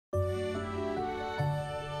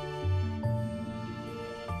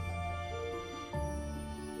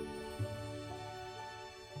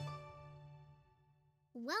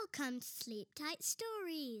Welcome to Sleep Tight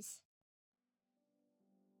Stories.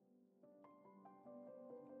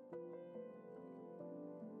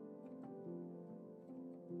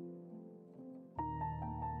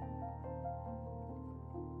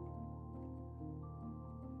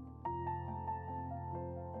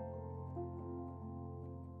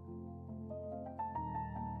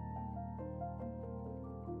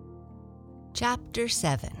 Chapter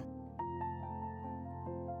 7.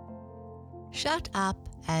 Shut up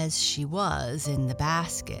as she was in the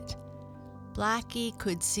basket, Blackie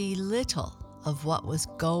could see little of what was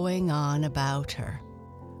going on about her,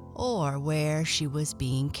 or where she was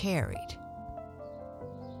being carried.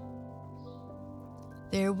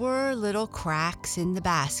 There were little cracks in the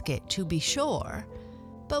basket, to be sure,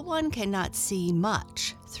 but one cannot see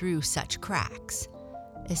much through such cracks,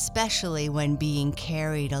 especially when being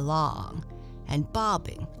carried along and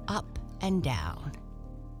bobbing up and down.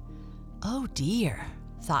 "Oh dear,"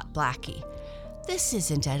 thought Blackie, "this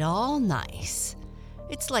isn't at all nice.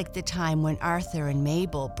 It's like the time when Arthur and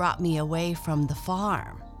Mabel brought me away from the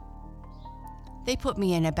farm. They put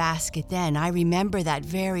me in a basket then. I remember that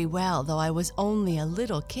very well, though I was only a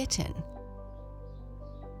little kitten."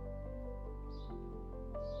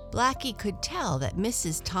 Blackie could tell that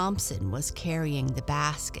Mrs. Thompson was carrying the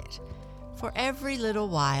basket, for every little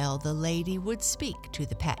while the lady would speak to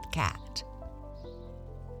the pet cat.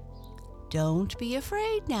 "Don't be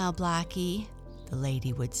afraid now, Blackie," the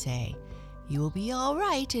lady would say. "You will be all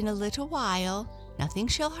right in a little while. Nothing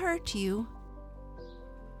shall hurt you."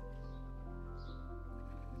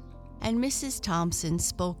 And Mrs. Thompson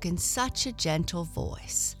spoke in such a gentle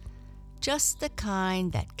voice, just the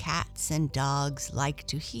kind that cats and dogs like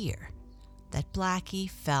to hear, that Blackie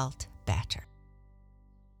felt better.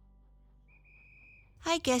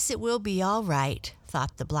 "I guess it will be all right,"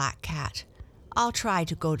 thought the black cat. "I'll try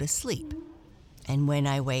to go to sleep, and when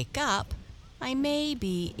I wake up, I may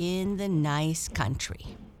be in the nice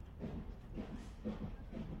country."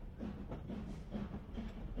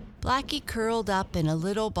 Blackie curled up in a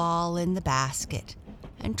little ball in the basket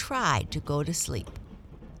and tried to go to sleep.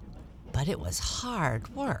 But it was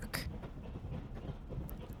hard work.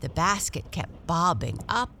 The basket kept bobbing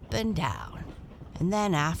up and down, and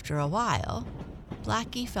then after a while,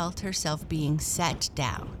 Blackie felt herself being set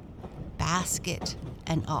down, basket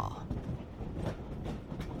and all.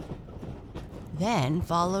 Then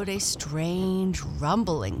followed a strange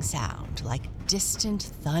rumbling sound like distant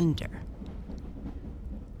thunder.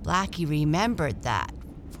 Blackie remembered that,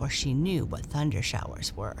 for she knew what thunder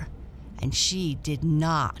showers were, and she did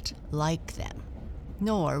not like them,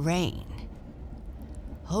 nor rain.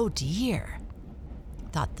 "Oh dear,"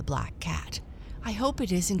 thought the black cat. "I hope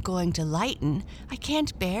it isn't going to lighten. I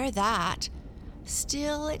can't bear that.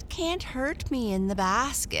 Still, it can't hurt me in the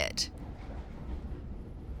basket."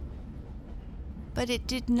 But it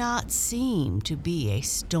did not seem to be a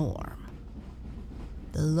storm.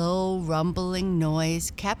 The low rumbling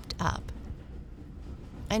noise kept up,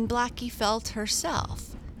 and Blackie felt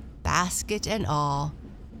herself, basket and all,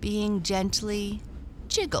 being gently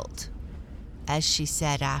jiggled, as she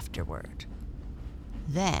said afterward.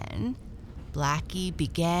 Then Blackie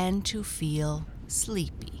began to feel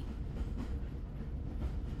sleepy.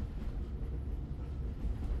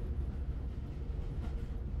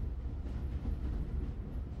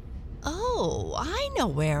 "Oh, I know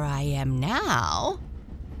where I am now,"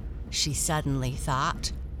 she suddenly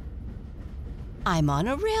thought. "I'm on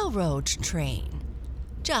a railroad train,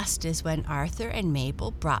 just as when Arthur and Mabel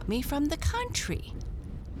brought me from the country.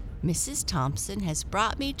 Mrs. Thompson has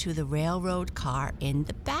brought me to the railroad car in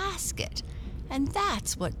the basket, and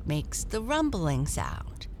that's what makes the rumbling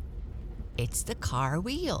sound. It's the car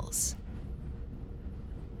wheels.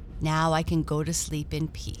 Now I can go to sleep in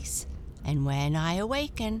peace, and when I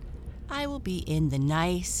awaken, I will be in the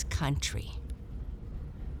nice country."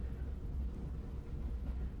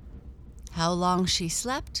 How long she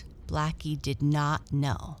slept, Blackie did not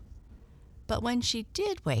know. But when she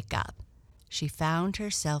did wake up, she found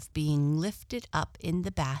herself being lifted up in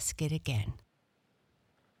the basket again.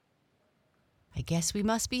 "I guess we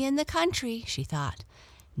must be in the country," she thought.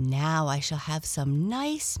 "Now I shall have some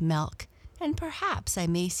nice milk, and perhaps I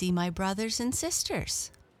may see my brothers and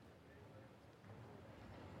sisters."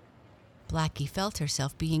 Blackie felt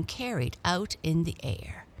herself being carried out in the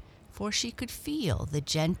air, for she could feel the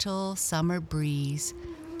gentle summer breeze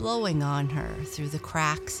blowing on her through the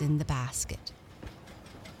cracks in the basket.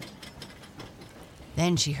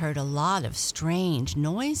 Then she heard a lot of strange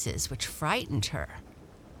noises which frightened her.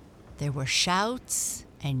 There were shouts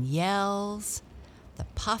and yells, the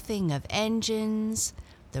puffing of engines,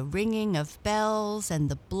 the ringing of bells, and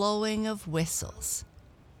the blowing of whistles.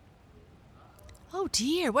 "Oh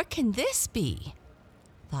dear, what can this be?"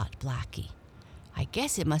 thought Blackie. "I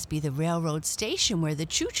guess it must be the railroad station where the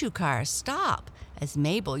choo-choo cars stop, as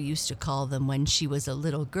Mabel used to call them when she was a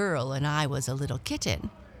little girl and I was a little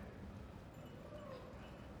kitten."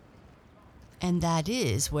 And that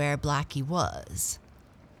is where Blackie was.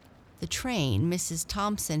 The train Mrs.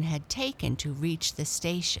 Thompson had taken to reach the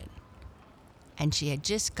station, and she had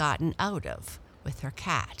just gotten out of with her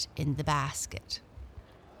cat in the basket.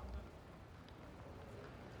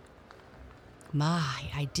 My,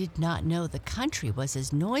 I did not know the country was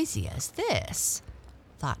as noisy as this,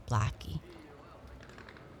 thought Blackie.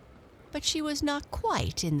 But she was not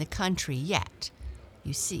quite in the country yet.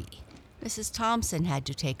 You see, Mrs. Thompson had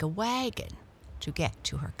to take a wagon to get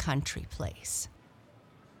to her country place.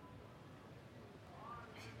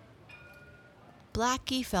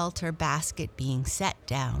 Blackie felt her basket being set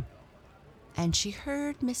down, and she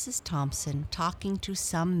heard Mrs. Thompson talking to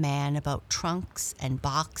some man about trunks and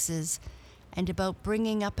boxes and about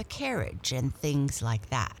bringing up a carriage and things like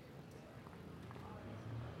that.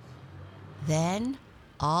 Then,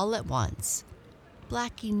 all at once,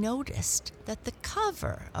 Blackie noticed that the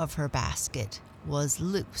cover of her basket was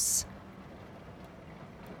loose.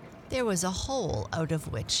 There was a hole out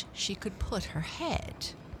of which she could put her head.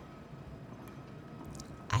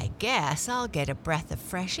 "I guess I'll get a breath of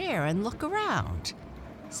fresh air and look around,"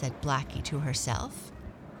 said Blackie to herself.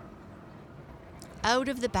 Out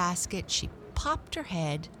of the basket she popped her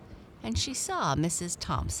head, and she saw Mrs.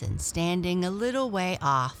 Thompson standing a little way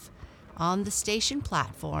off on the station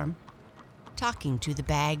platform, talking to the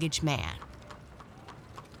baggage man.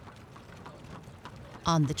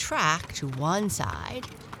 On the track to one side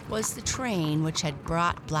was the train which had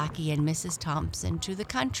brought Blackie and Mrs. Thompson to the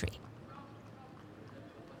country.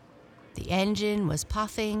 The engine was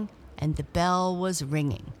puffing and the bell was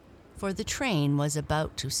ringing, for the train was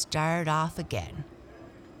about to start off again.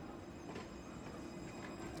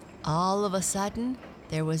 All of a sudden,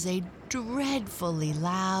 there was a dreadfully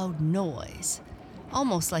loud noise,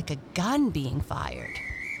 almost like a gun being fired,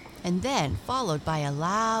 and then followed by a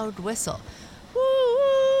loud whistle.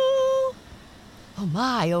 "Woo!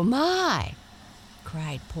 Oh my,"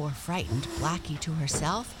 cried poor frightened Blackie to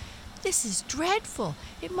herself. "This is dreadful.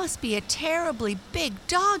 It must be a terribly big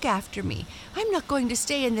dog after me. I'm not going to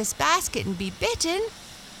stay in this basket and be bitten."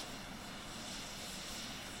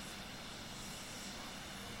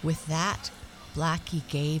 With that, Blackie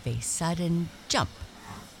gave a sudden jump,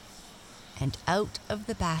 and out of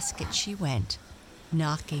the basket she went,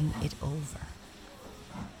 knocking it over.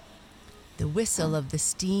 The whistle of the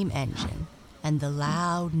steam engine and the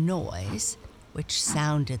loud noise, which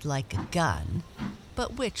sounded like a gun,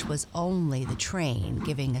 but which was only the train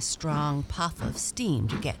giving a strong puff of steam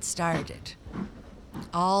to get started.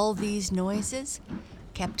 All these noises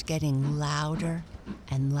kept getting louder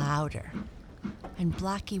and louder, and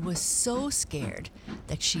Blackie was so scared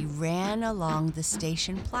that she ran along the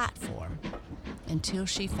station platform until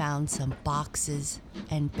she found some boxes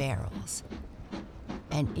and barrels.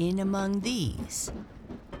 And in among these,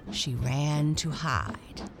 she ran to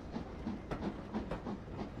hide.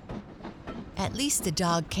 "At least the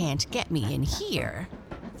dog can't get me in here,"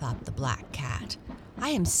 thought the black cat. "I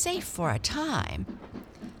am safe for a time.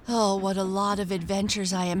 Oh, what a lot of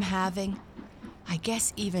adventures I am having. I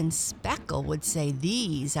guess even Speckle would say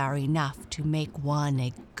these are enough to make one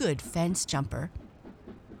a good fence jumper.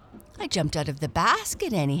 I jumped out of the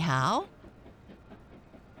basket anyhow."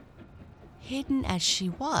 Hidden as she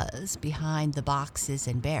was behind the boxes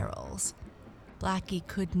and barrels, Blackie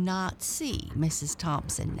could not see Mrs.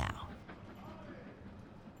 Thompson now.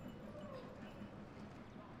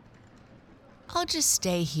 "I'll just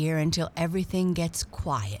stay here until everything gets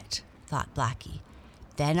quiet," thought Blackie.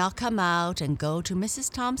 "Then I'll come out and go to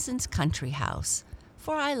Mrs. Thompson's country house,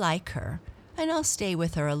 for I like her, and I'll stay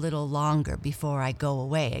with her a little longer before I go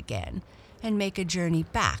away again and make a journey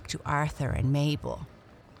back to Arthur and Mabel."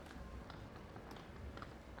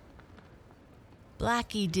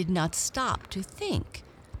 Blackie did not stop to think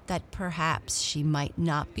that perhaps she might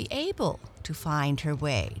not be able to find her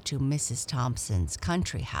way to Mrs. Thompson's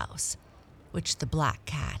country house, which the black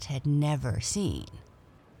cat had never seen.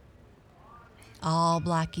 All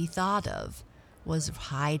Blackie thought of was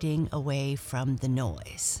hiding away from the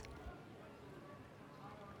noise.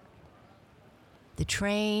 The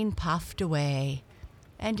train puffed away,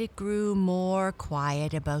 and it grew more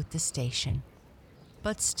quiet about the station,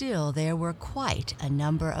 but still there were quite a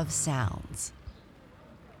number of sounds.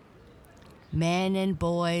 Men and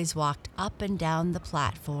boys walked up and down the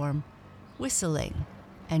platform, whistling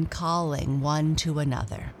and calling one to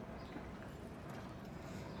another.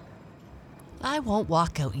 "I won't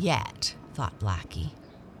walk out yet," thought Blackie.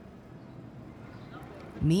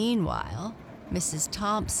 Meanwhile, Mrs.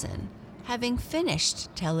 Thompson, having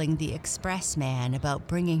finished telling the expressman about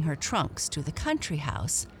bringing her trunks to the country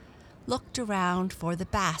house, looked around for the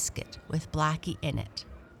basket with Blackie in it.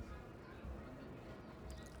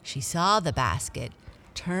 She saw the basket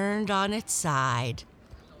turned on its side,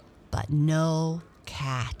 but no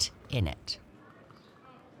cat in it.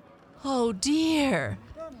 "Oh dear,"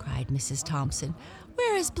 cried Mrs. Thompson.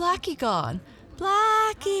 "Where has Blackie gone?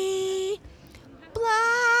 Blackie!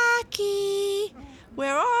 Blackie!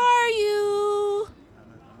 Where are you?"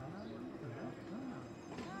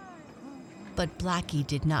 But Blackie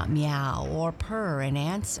did not meow or purr in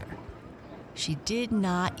answer. She did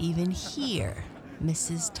not even hear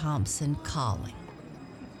Mrs. Thompson calling.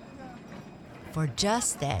 For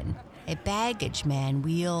just then, a baggage man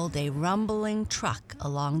wheeled a rumbling truck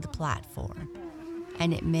along the platform,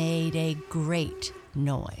 and it made a great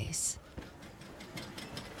noise.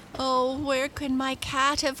 "Oh, where can my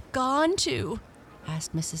cat have gone to?"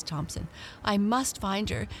 asked Mrs. Thompson. "I must find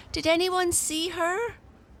her. Did anyone see her?"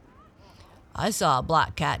 "I saw a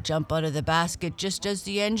black cat jump out of the basket just as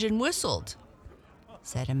the engine whistled,"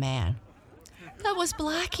 said a man. "That was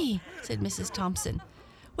Blackie," said Mrs. Thompson.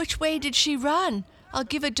 "Which way did she run? I'll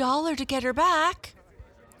give $1 to get her back."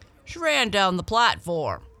 "She ran down the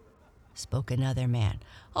platform," spoke another man.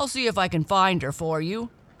 "I'll see if I can find her for you."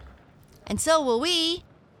 "And so will we,"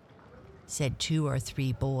 said 2 or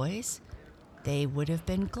 3 boys. They would have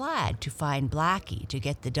been glad to find Blackie to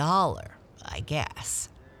get the $1, I guess.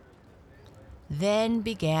 Then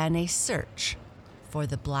began a search for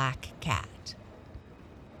the black cat.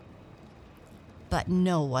 But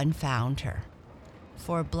no one found her,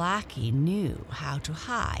 for Blackie knew how to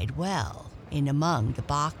hide well in among the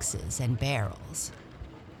boxes and barrels.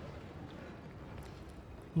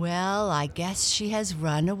 "Well, I guess she has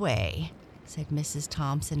run away," said Mrs.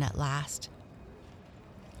 Thompson at last.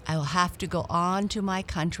 "I will have to go on to my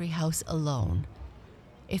country house alone.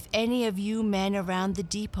 If any of you men around the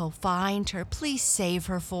depot find her, please save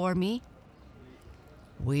her for me."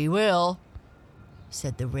 "We will,"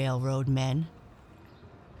 said the railroad men.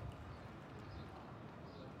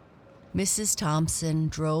 Mrs. Thompson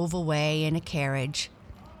drove away in a carriage,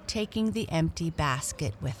 taking the empty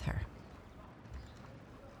basket with her.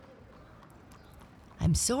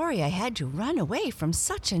 "I'm sorry I had to run away from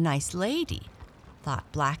such a nice lady,"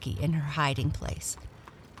 thought Blackie in her hiding place.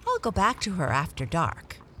 "I'll go back to her after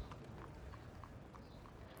dark."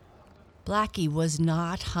 Blackie was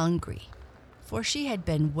not hungry, for she had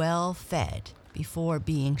been well fed before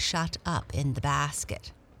being shut up in the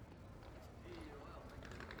basket.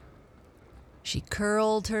 She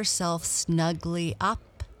curled herself snugly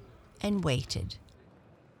up and waited.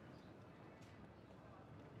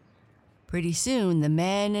 Pretty soon the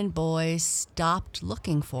men and boys stopped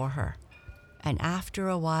looking for her, and after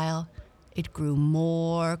a while it grew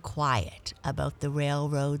more quiet about the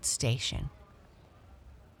railroad station.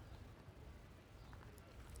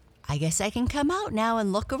 "I guess I can come out now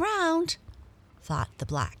and look around," thought the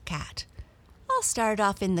black cat. "I'll start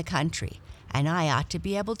off in the country, and I ought to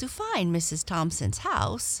be able to find Mrs. Thompson's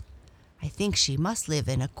house. I think she must live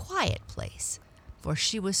in a quiet place, for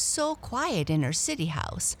she was so quiet in her city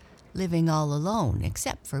house, living all alone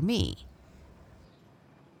except for me."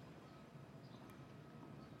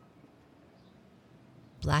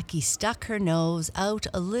 Blackie stuck her nose out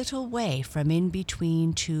a little way from in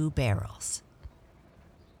between 2 barrels.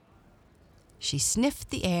 She sniffed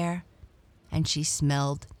the air, and she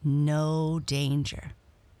smelled no danger.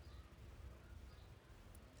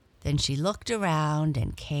 Then she looked around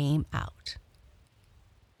and came out.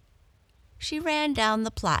 She ran down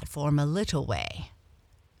the platform a little way.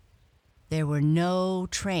 There were no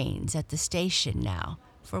trains at the station now,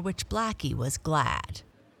 for which Blackie was glad.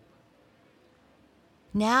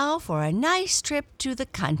 "Now for a nice trip to the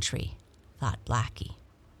country," thought Blackie.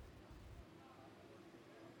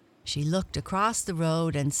 She looked across the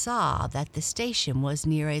road and saw that the station was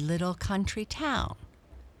near a little country town.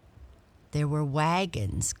 There were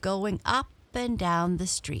wagons going up and down the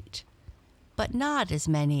street, but not as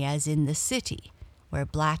many as in the city where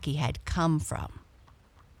Blackie had come from.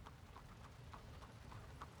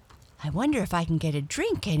 "I wonder if I can get a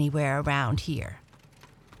drink anywhere around here,"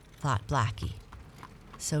 thought Blackie.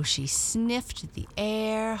 So she sniffed the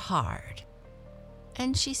air hard,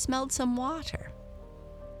 and she smelled some water.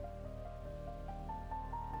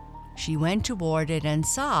 She went toward it and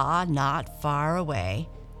saw, not far away,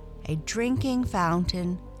 a drinking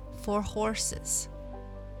fountain for horses.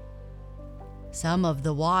 Some of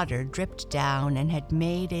the water dripped down and had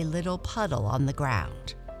made a little puddle on the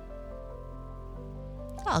ground.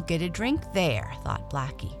 I'll get a drink there, thought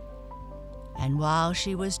Blackie. And while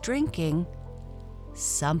she was drinking,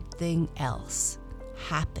 something else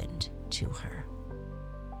happened to her.